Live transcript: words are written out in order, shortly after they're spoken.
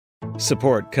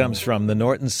Support comes from the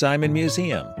Norton Simon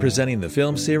Museum, presenting the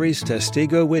film series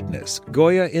Testigo Witness,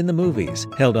 Goya in the Movies.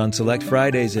 Held on select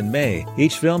Fridays in May,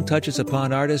 each film touches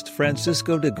upon artist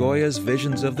Francisco de Goya's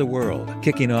visions of the world,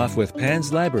 kicking off with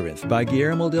Pan's Labyrinth by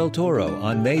Guillermo del Toro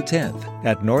on May 10th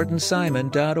at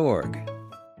nortonsimon.org.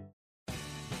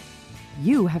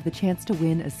 You have the chance to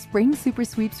win a spring super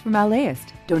sweeps from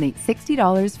LAUSD. Donate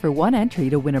 $60 for one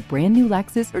entry to win a brand new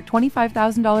Lexus or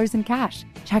 $25,000 in cash.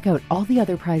 Check out all the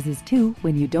other prizes too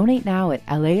when you donate now at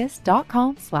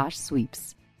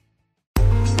lausd.com/sweeps.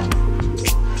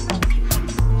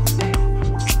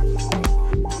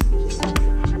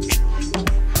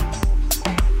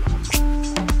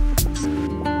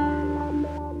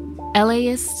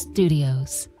 LAUSD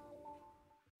Studios.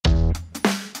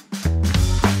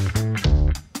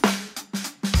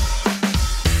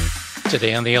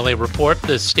 Today on the LA Report,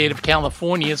 the state of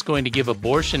California is going to give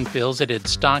abortion pills it had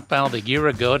stockpiled a year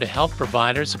ago to health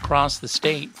providers across the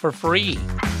state for free.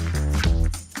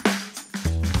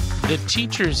 The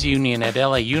teachers union at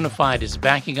LA Unified is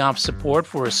backing off support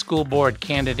for a school board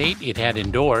candidate it had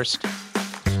endorsed.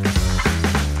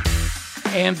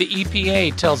 And the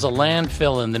EPA tells a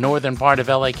landfill in the northern part of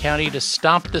LA County to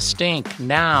stop the stink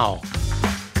now.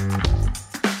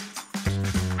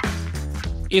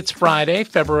 It's Friday,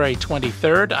 February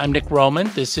 23rd. I'm Nick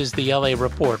Roman. This is the LA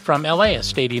Report from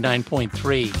LAUSD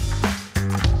 89.3.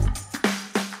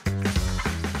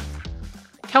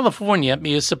 California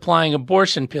is supplying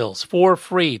abortion pills for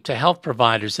free to health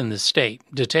providers in the state.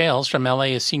 Details from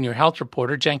LA's senior health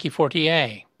reporter, Jackie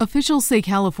Fortier. Officials say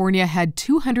California had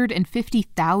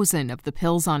 250,000 of the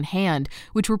pills on hand,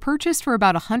 which were purchased for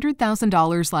about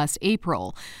 $100,000 last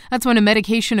April. That's when a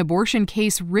medication abortion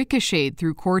case ricocheted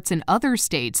through courts in other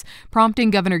states,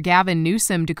 prompting Governor Gavin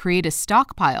Newsom to create a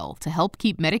stockpile to help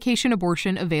keep medication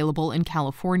abortion available in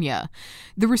California.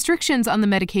 The restrictions on the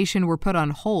medication were put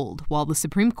on hold while the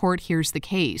Supreme Court hears the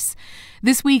case.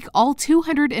 This week, all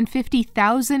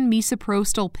 250,000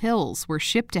 misoprostol pills were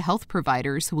shipped to health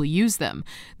providers who will use them.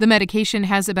 The medication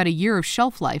has about a year of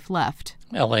shelf life left.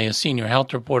 LA's senior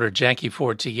health reporter Jackie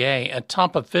Fortier, a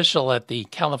top official at the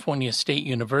California State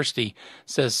University,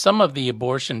 says some of the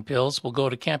abortion pills will go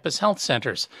to campus health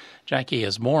centers. Jackie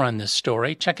has more on this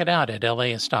story. Check it out at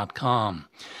laus.com.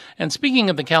 And speaking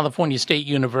of the California State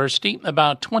University,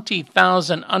 about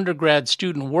 20,000 undergrad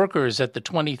student workers at the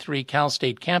 23 Cal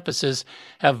State campuses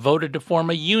have voted to form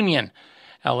a union.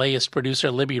 LAist producer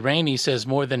Libby Rainey says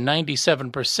more than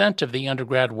 97% of the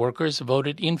undergrad workers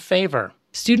voted in favor.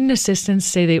 Student assistants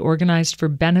say they organized for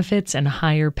benefits and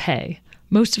higher pay.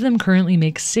 Most of them currently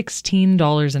make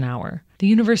 $16 an hour. The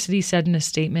university said in a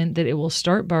statement that it will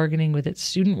start bargaining with its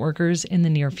student workers in the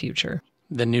near future.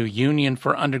 The new union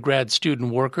for undergrad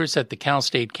student workers at the Cal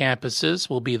State campuses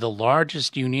will be the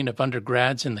largest union of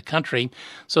undergrads in the country,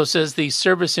 so says the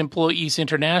Service Employees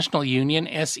International Union,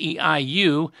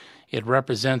 SEIU. It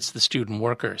represents the student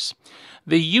workers.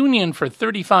 The union for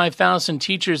 35,000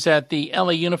 teachers at the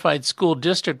LA Unified School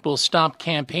District will stop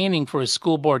campaigning for a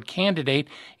school board candidate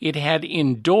it had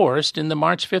endorsed in the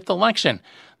March 5th election.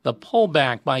 The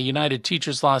pullback by United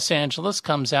Teachers Los Angeles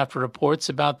comes after reports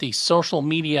about the social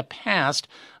media past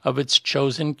of its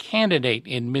chosen candidate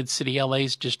in Mid-City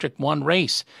LA's District 1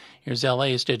 race. Here's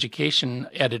LA's education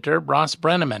editor Ross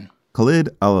Brenneman. Khalid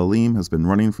Al-Alim has been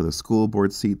running for the school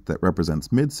board seat that represents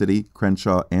Mid-City,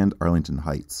 Crenshaw, and Arlington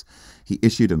Heights. He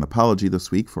issued an apology this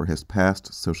week for his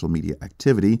past social media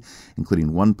activity,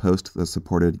 including one post that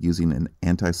supported using an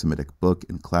anti-Semitic book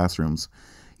in classrooms.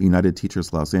 United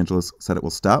Teachers Los Angeles said it will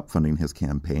stop funding his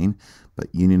campaign,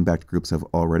 but union-backed groups have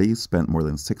already spent more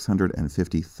than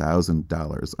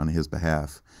 $650,000 on his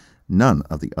behalf. None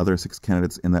of the other 6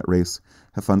 candidates in that race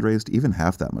have fundraised even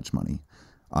half that much money.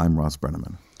 I'm Ross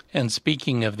Brenneman. And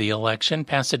speaking of the election,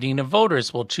 Pasadena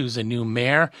voters will choose a new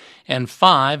mayor and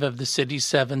 5 of the city's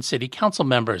 7 city council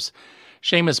members.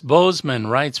 Seamus Bozeman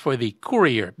writes for the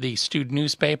Courier, the student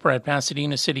newspaper at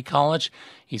Pasadena City College.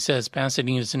 He says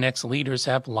Pasadena's next leaders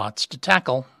have lots to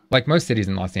tackle. Like most cities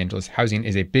in Los Angeles, housing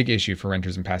is a big issue for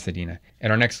renters in Pasadena,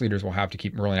 and our next leaders will have to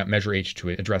keep rolling out Measure H to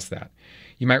address that.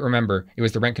 You might remember it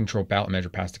was the rent control ballot measure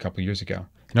passed a couple years ago.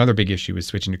 Another big issue is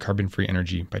switching to carbon-free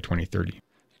energy by 2030.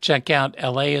 Check out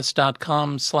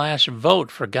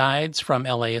laus.com/vote for guides from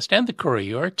LAist and the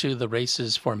Courier to the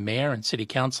races for mayor and city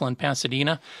council in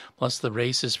Pasadena, plus the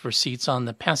races for seats on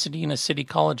the Pasadena City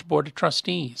College Board of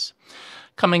Trustees.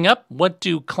 Coming up, what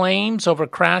do claims over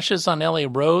crashes on LA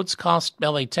roads cost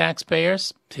LA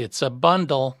taxpayers? It's a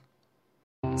bundle.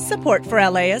 Support for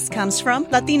LAist comes from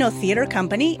Latino Theater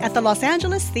Company at the Los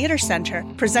Angeles Theater Center,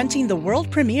 presenting the world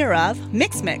premiere of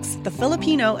Mix Mix, the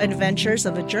Filipino Adventures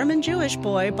of a German-Jewish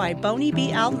Boy by Bonnie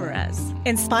B. Alvarez.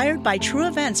 Inspired by true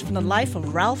events from the life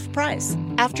of Ralph Price.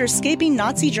 After escaping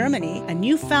Nazi Germany, a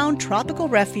newfound tropical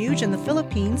refuge in the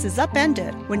Philippines is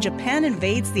upended when Japan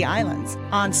invades the islands.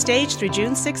 On stage through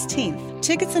June 16th.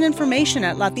 Tickets and information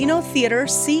at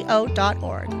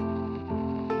latinotheaterco.org.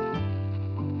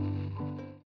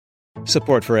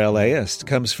 Support for LAist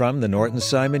comes from the Norton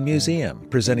Simon Museum,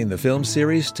 presenting the film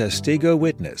series Testigo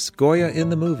Witness, Goya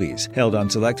in the Movies, held on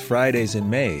select Fridays in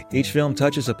May. Each film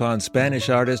touches upon Spanish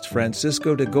artist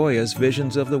Francisco de Goya's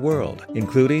visions of the world,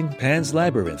 including Pan's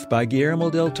Labyrinth by Guillermo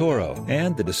del Toro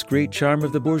and The Discreet Charm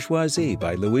of the Bourgeoisie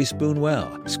by Luis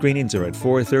Buñuel. Screenings are at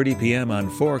 4:30 p.m. on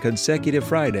 4 consecutive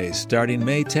Fridays starting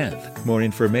May 10th. More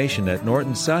information at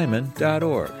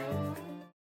nortonsimon.org.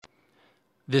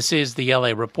 This is the LA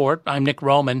Report. I'm Nick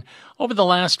Roman. Over the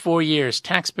last 4 years,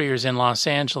 taxpayers in Los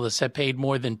Angeles have paid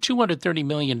more than $230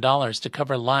 million to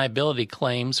cover liability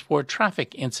claims for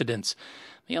traffic incidents.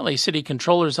 The LA City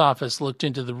Controller's Office looked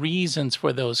into the reasons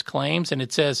for those claims, and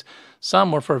it says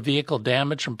some were for vehicle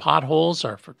damage from potholes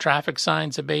or for traffic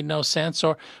signs that made no sense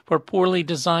or for poorly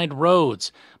designed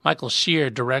roads. Michael Scheer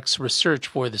directs research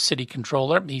for the City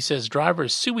Controller. He says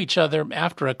drivers sue each other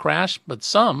after a crash, but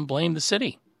some blame the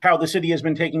city. How the city has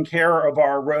been taking care of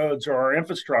our roads or our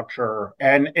infrastructure.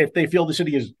 And if they feel the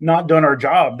city has not done our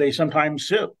job, they sometimes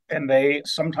sue and they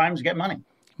sometimes get money.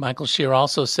 Michael Scheer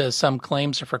also says some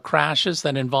claims are for crashes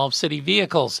that involve city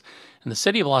vehicles. And the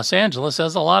city of Los Angeles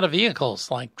has a lot of vehicles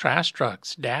like trash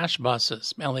trucks, dash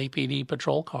buses, LAPD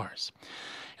patrol cars.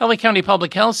 LA County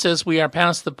Public Health says we are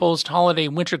past the post-holiday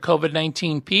winter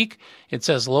COVID-19 peak. It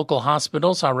says local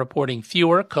hospitals are reporting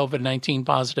fewer COVID-19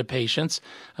 positive patients,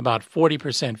 about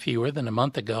 40% fewer than a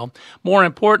month ago. More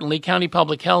importantly, County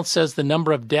Public Health says the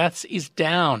number of deaths is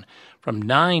down from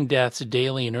 9 deaths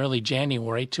daily in early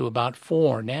January to about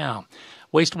 4 now.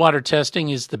 Wastewater testing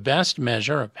is the best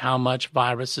measure of how much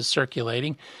virus is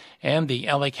circulating, and the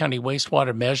LA County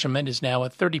wastewater measurement is now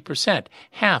at 30%,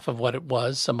 half of what it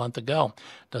was a month ago.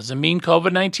 Doesn't mean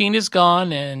COVID-19 is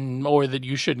gone or that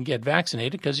you shouldn't get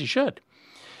vaccinated, because you should.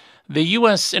 The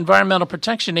U.S. Environmental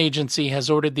Protection Agency has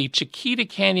ordered the Chiquita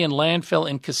Canyon landfill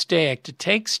in Castaic to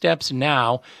take steps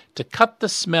now to cut the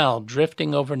smell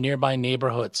drifting over nearby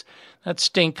neighborhoods. That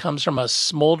stink comes from a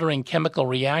smoldering chemical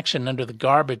reaction under the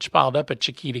garbage piled up at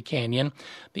Chiquita Canyon.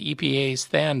 The EPA's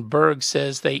Than Berg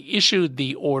says they issued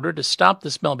the order to stop the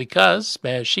smell because,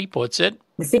 as she puts it,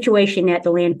 the situation at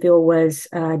the landfill was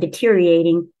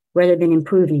deteriorating rather than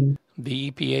improving.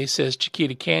 The EPA says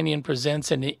Chiquita Canyon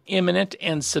presents an imminent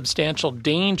and substantial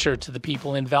danger to the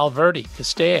people in Val Verde,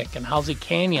 Castaic, and Halsey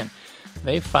Canyon.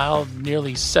 They filed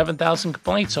nearly 7,000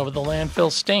 complaints over the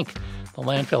landfill stink. The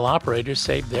landfill operators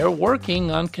say they're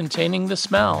working on containing the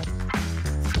smell.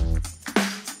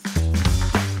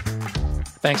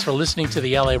 Thanks for listening to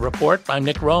the LA Report. I'm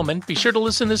Nick Roman. Be sure to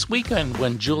listen this weekend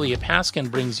when Julia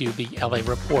Paskin brings you the LA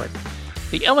Report.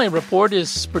 The LA Report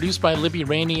is produced by Libby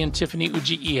Rainey and Tiffany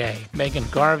Ujiie. Megan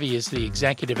Garvey is the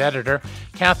executive editor.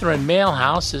 Catherine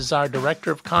Mailhouse is our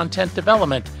director of content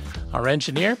development. Our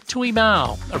engineer, Tui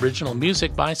Mao. Original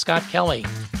music by Scott Kelly.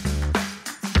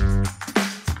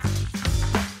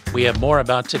 We have more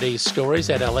about today's stories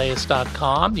at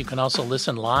LAist.com. You can also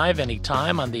listen live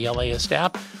anytime on the LAist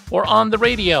app or on the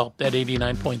radio at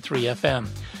 89.3 FM.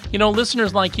 You know,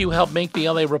 listeners like you help make the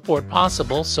LA Report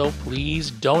possible, so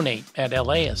please donate at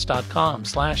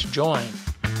LAist.com/join.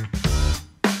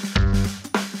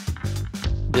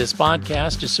 This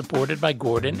podcast is supported by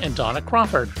Gordon and Donna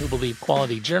Crawford, who believe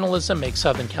quality journalism makes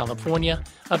Southern California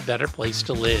a better place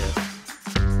to live.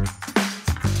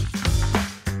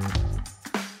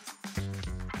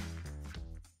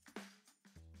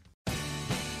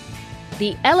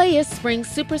 The LAist Spring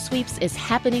Super Sweeps is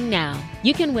happening now.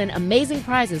 You can win amazing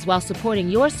prizes while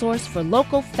supporting your source for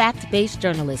local fact-based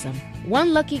journalism.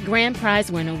 One lucky grand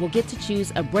prize winner will get to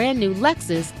choose a brand new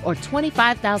Lexus or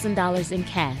 $25,000 in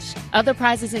cash. Other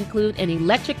prizes include an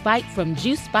electric bike from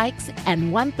Juice Bikes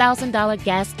and $1,000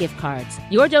 gas gift cards.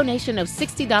 Your donation of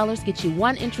 $60 gets you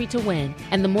one entry to win,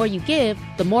 and the more you give,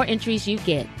 the more entries you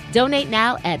get. Donate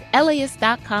now at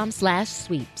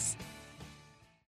LAist.com/sweeps.